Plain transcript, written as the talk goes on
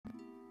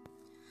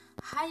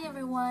Hi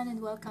everyone and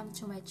welcome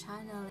to my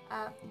channel.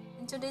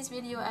 In today's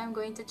video, I'm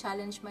going to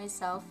challenge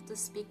myself to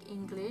speak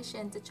English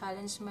and to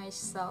challenge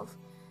myself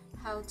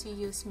how to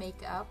use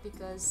makeup,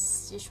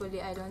 because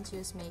usually I don't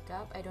use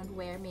makeup, I don't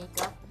wear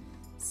makeup.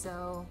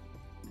 So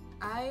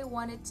I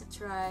wanted to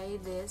try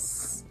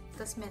this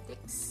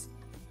cosmetics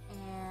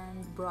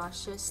and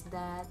brushes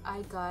that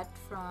I got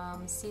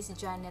from Sis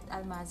Janet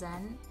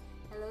Almazan.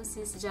 Hello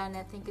Sis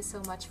Janet, thank you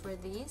so much for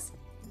these.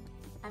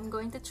 I'm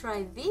going to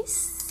try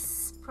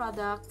these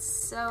products.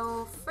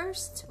 So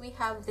first we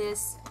have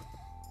this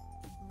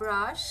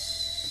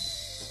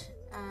brush,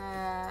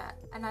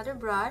 another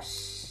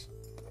brush,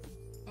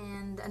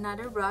 and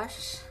another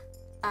brush.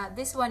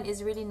 This one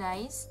is really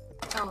nice.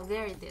 Oh,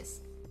 there it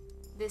is.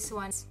 This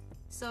one.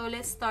 So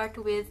let's start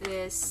with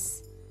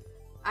this.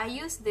 I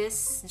use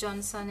this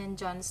Johnson &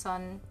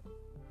 Johnson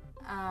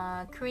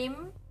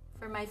cream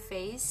for my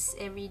face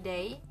every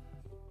day,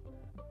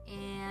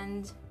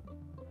 and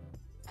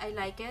I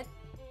like it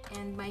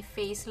and my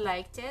face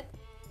liked it,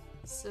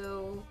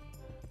 so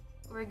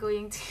we're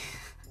going to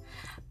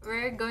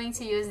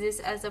use this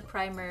as a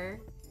primer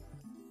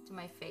to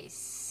my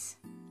face.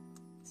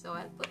 So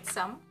I'll put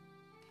some.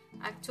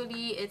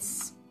 Actually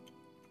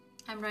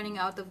I'm running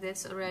out of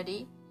this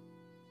already.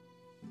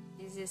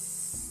 This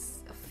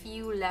is a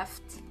few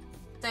left.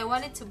 So I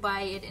wanted to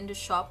buy it in the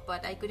shop,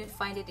 but I couldn't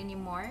find it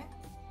anymore,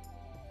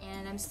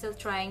 and I'm still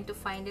trying to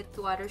find it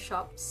to other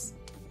shops.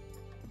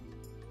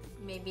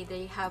 Maybe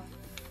they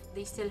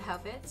still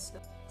have it.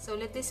 So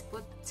let this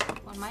put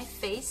on my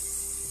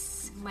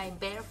face, my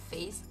bare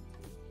face.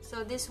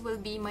 So this will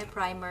be my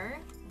primer,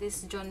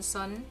 this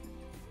Johnson.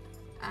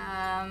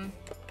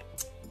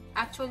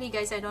 Actually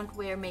guys, I don't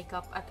wear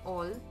makeup at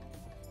all.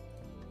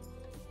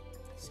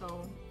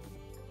 So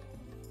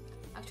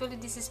actually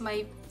this is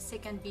my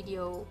second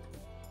video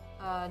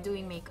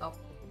doing makeup.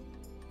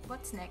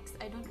 What's next?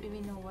 I don't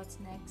really know what's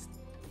next.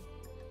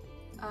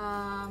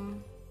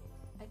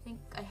 I think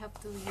I have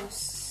to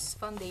use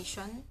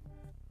foundation.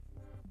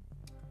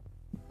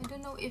 I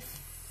don't know if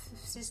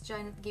Sis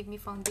Janet gave me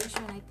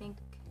foundation. I think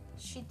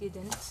she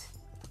didn't.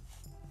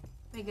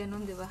 May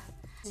ganun, diba?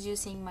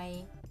 Using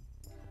my...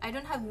 I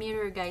don't have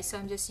mirror guys, so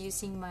I'm just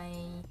using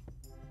my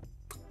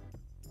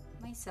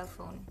cell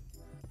phone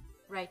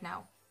right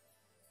now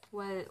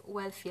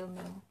while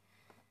filming.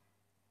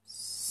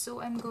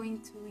 So I'm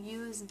going to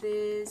use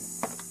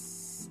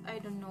this, I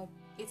don't know,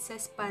 it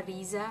says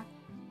Parisa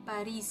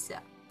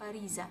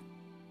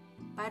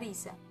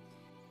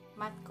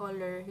matte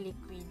color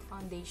liquid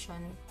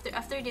foundation.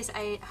 After this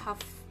I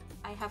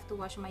have to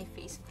wash my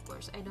face, of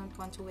course. I don't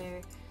want to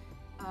wear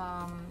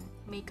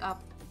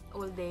makeup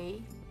all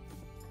day,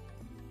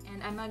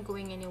 and I'm not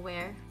going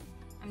anywhere.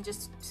 I'm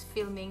just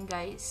filming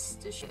guys.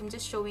 I'm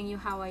just showing you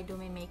how I do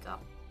my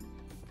makeup.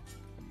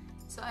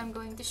 So I'm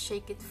going to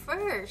shake it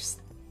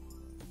first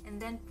and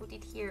then put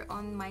it here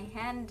on my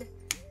hand,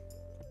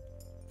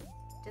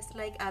 just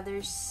like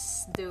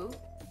others do.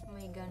 Oh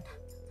my god,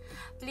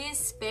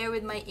 please bear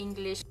with my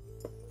English.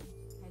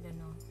 I don't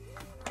know.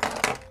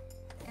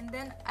 And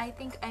then I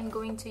think I'm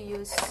going to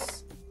use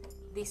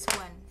this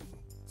one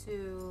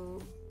to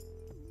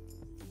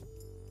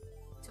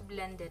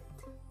blend it.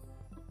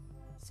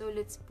 So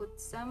let's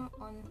put some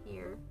on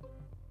here.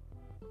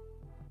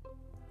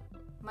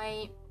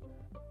 My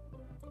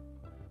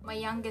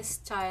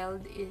youngest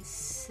child is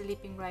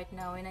sleeping right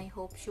now, and I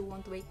hope she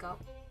won't wake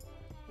up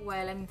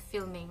while I'm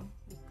filming,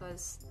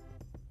 because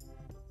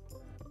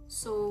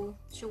so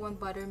she won't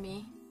bother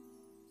me.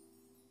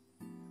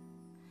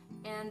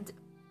 And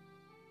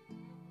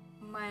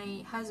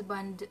my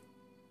husband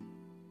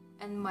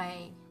and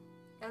my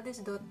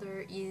eldest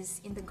daughter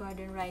is in the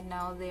garden right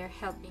now. They're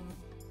helping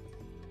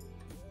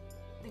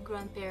the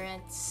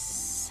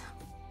grandparents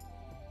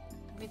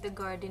with the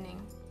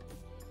gardening.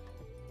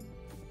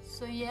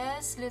 So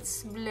yes,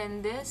 let's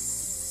blend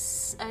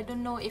this. I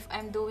don't know if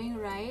I'm doing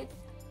right.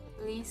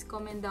 Please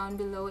comment down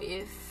below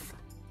if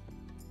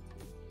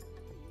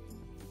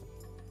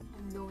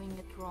I'm doing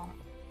it wrong,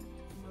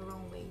 in the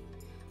wrong way.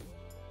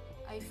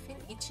 I feel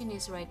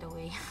itchiness right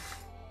away.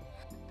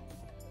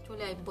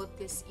 Actually, I bought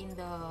this in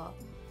the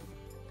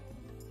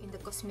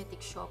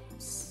cosmetic shop.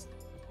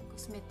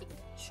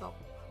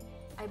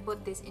 I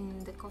bought this in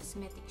the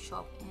cosmetic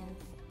shop, and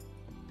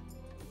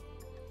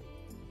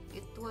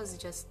it was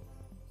just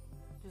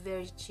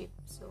very cheap,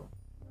 so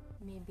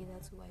maybe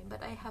that's why.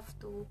 But I have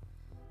to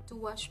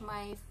wash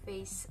my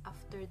face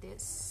after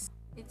this.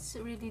 It's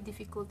really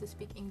difficult to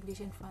speak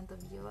English in front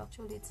of you.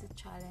 Actually, it's a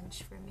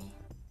challenge for me,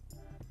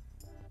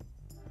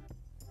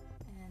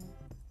 and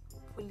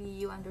hopefully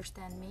you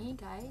understand me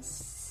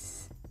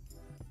guys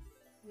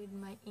with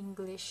my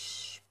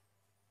English.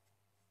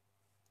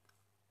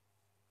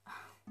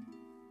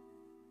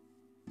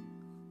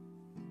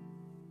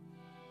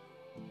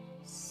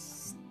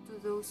 To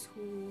those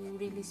who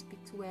really speak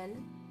well,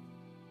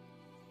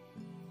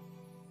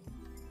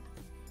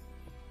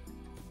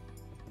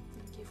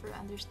 thank you for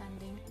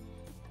understanding.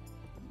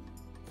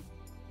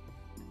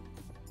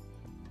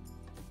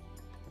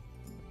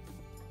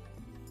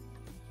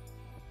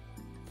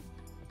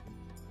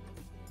 Like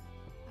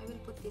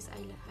put this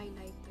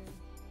highlighter.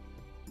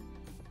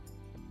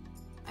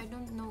 I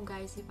don't know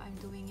guys if I'm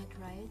doing it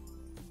right,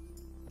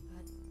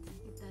 but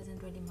it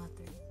doesn't really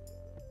matter.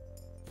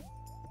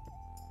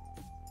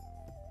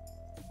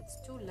 It's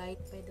too light,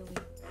 by the way.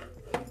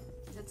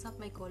 That's not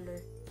my color.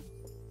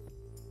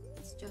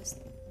 It's just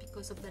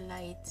because of the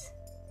light,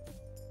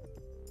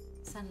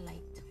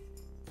 sunlight.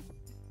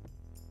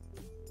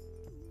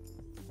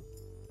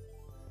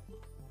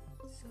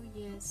 So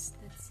yes,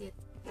 that's it.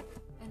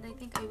 And I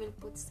think I will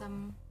put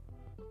some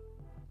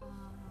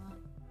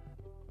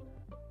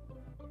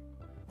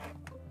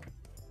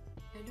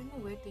I don't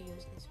know where to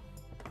use this one.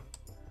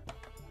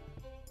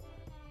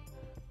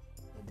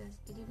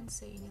 It didn't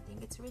say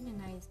anything. It's really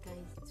nice,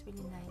 guys. It's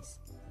really nice.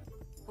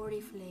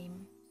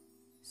 Oriflame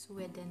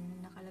Sweden.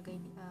 Nakalagay,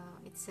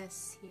 it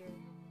says here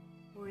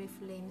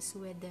Oriflame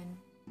Sweden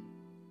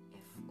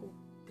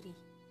FO3.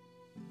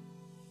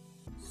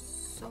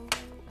 So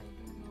I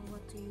don't know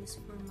what to use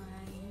for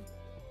my.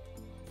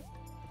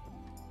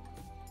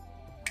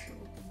 To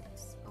open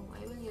this. Oh,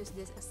 I will use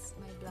this as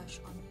my blush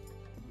on.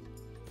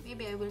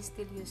 Maybe I will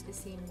still use the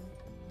same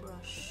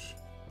brush.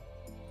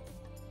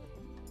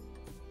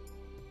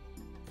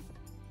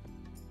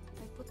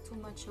 I put too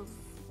much of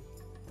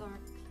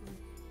dark here.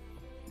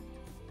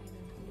 I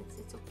don't know,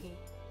 it's okay.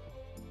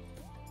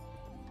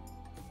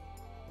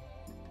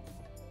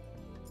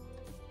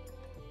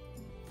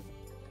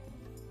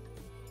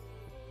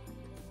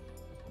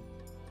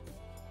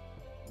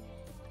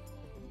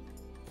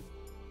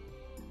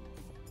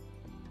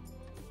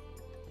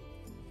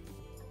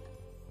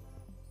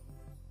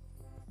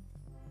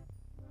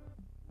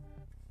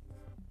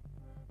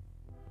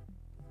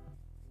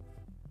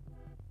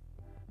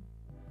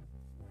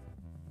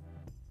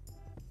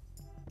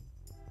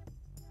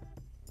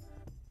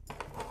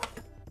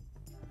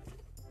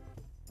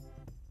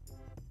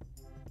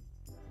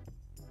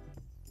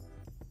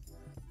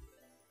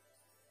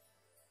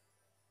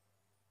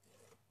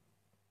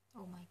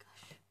 Oh my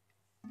gosh.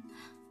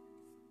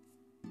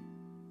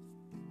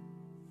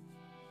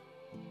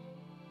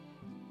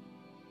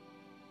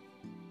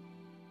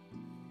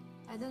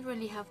 I don't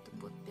really have to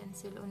put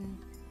pencil on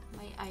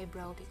my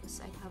eyebrow because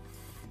I have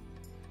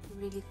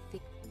really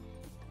thick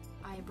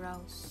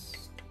eyebrows.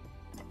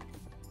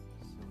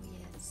 So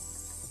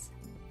yes,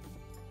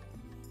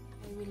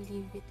 I will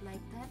leave it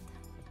like that.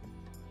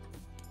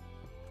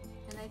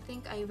 And I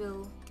think I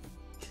will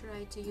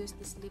try to use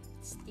this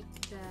lipstick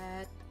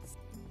that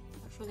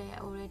actually I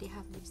already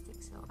have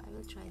lipstick, so I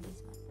will try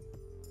this one.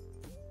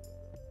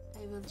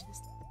 I will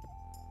just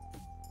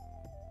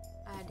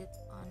add it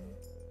on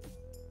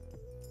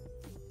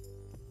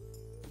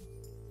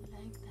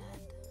like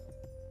that.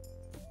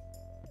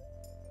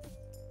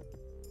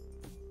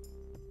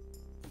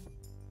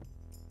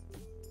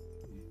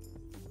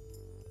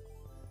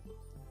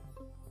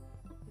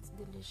 It's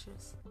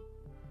delicious.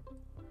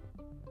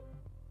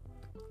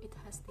 It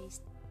has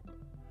taste.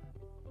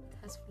 It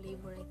has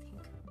flavor, I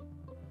think.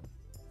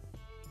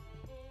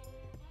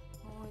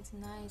 Oh, it's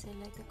nice. I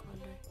like the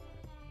color.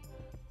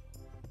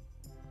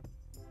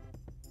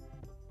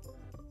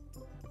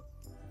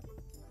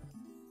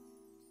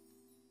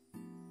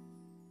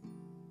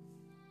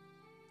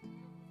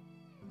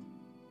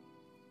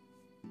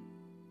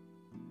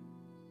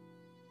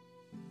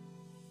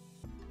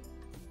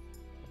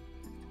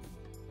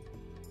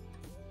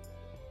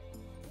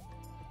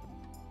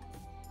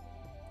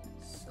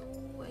 So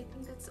I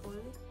think that's all.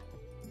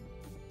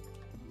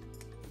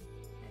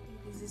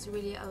 This is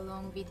really a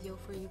long video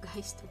for you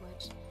guys to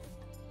watch.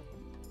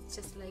 It's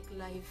just like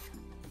live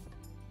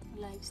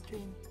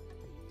stream.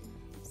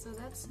 So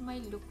that's my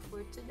look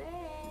for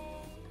today.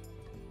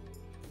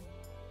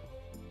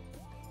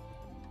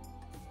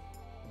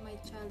 My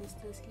child is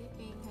still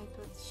sleeping. I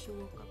thought she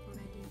woke up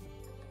already.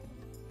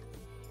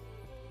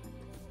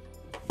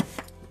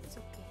 It's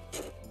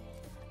okay.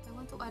 I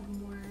want to add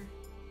more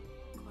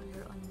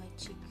color on my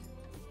cheek.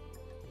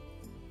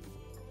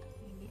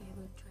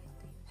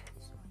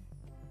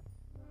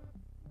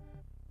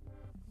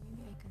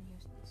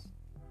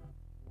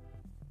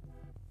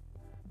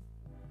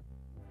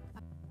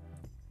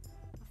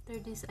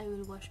 After this, I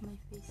will wash my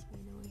face, by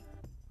the way.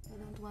 I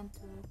don't want to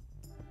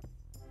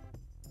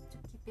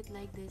keep it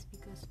like this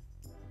because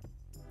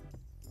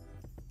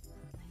it's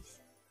not nice.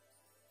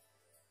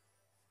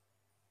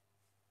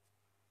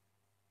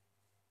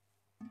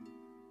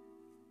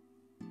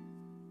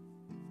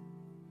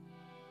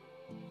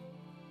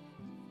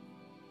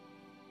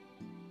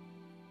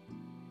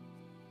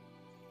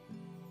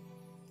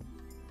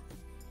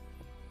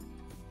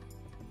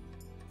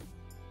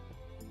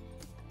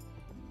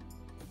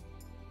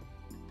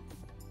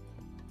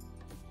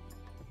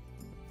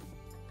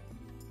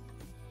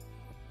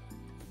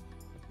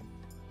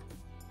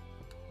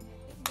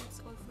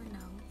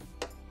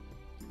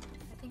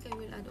 I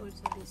will add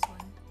also this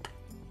one,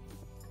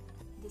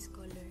 this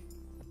color.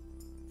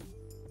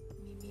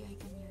 Maybe I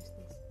can use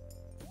this.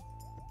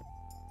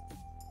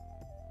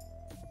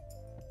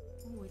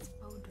 Oh, it's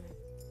powder.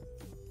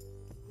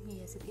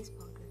 Yes, it is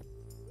powder.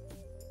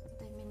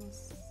 What I mean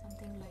is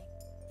something like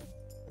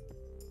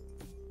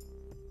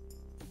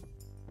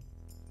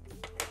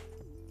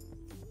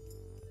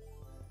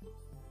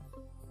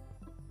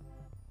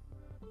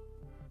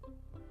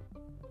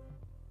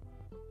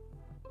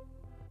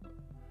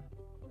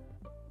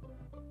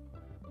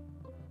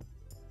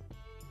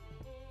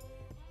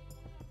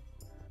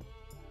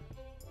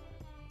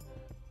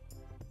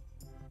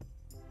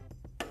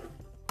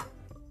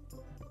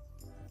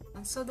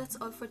So that's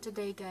all for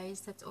today,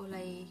 guys. That's all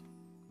I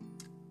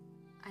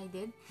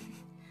did.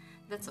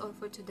 That's all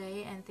for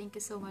today, and thank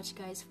you so much,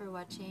 guys, for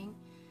watching.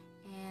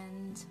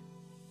 And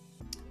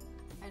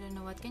I don't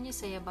know, what can you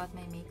say about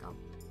my makeup?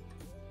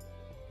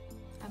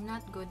 I'm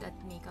not good at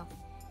makeup.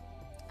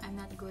 I'm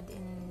not good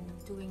in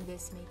doing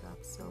this makeup,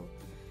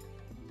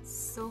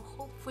 so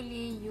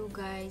hopefully you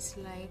guys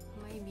like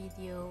my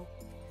video.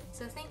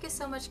 So thank you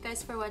so much,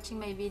 guys, for watching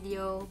my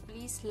video.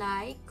 Please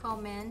like,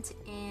 comment,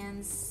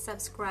 and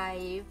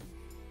subscribe,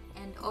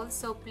 and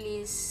also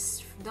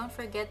please don't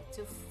forget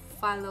to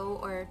follow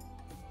or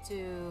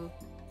to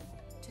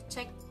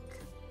check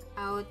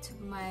out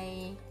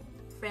my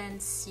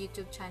friend's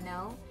YouTube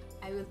channel.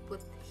 I will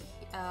put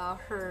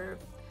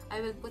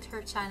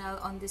her channel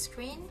on the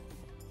screen.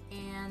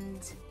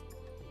 And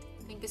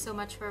thank you so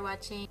much for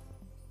watching,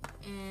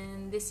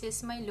 and this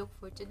is my look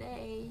for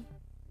today.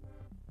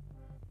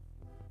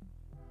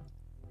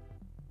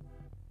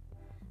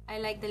 I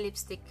like the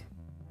lipstick,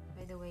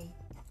 by the way.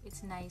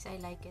 It's nice. I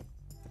like it.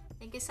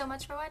 Thank you so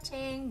much for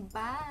watching.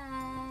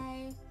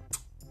 Bye.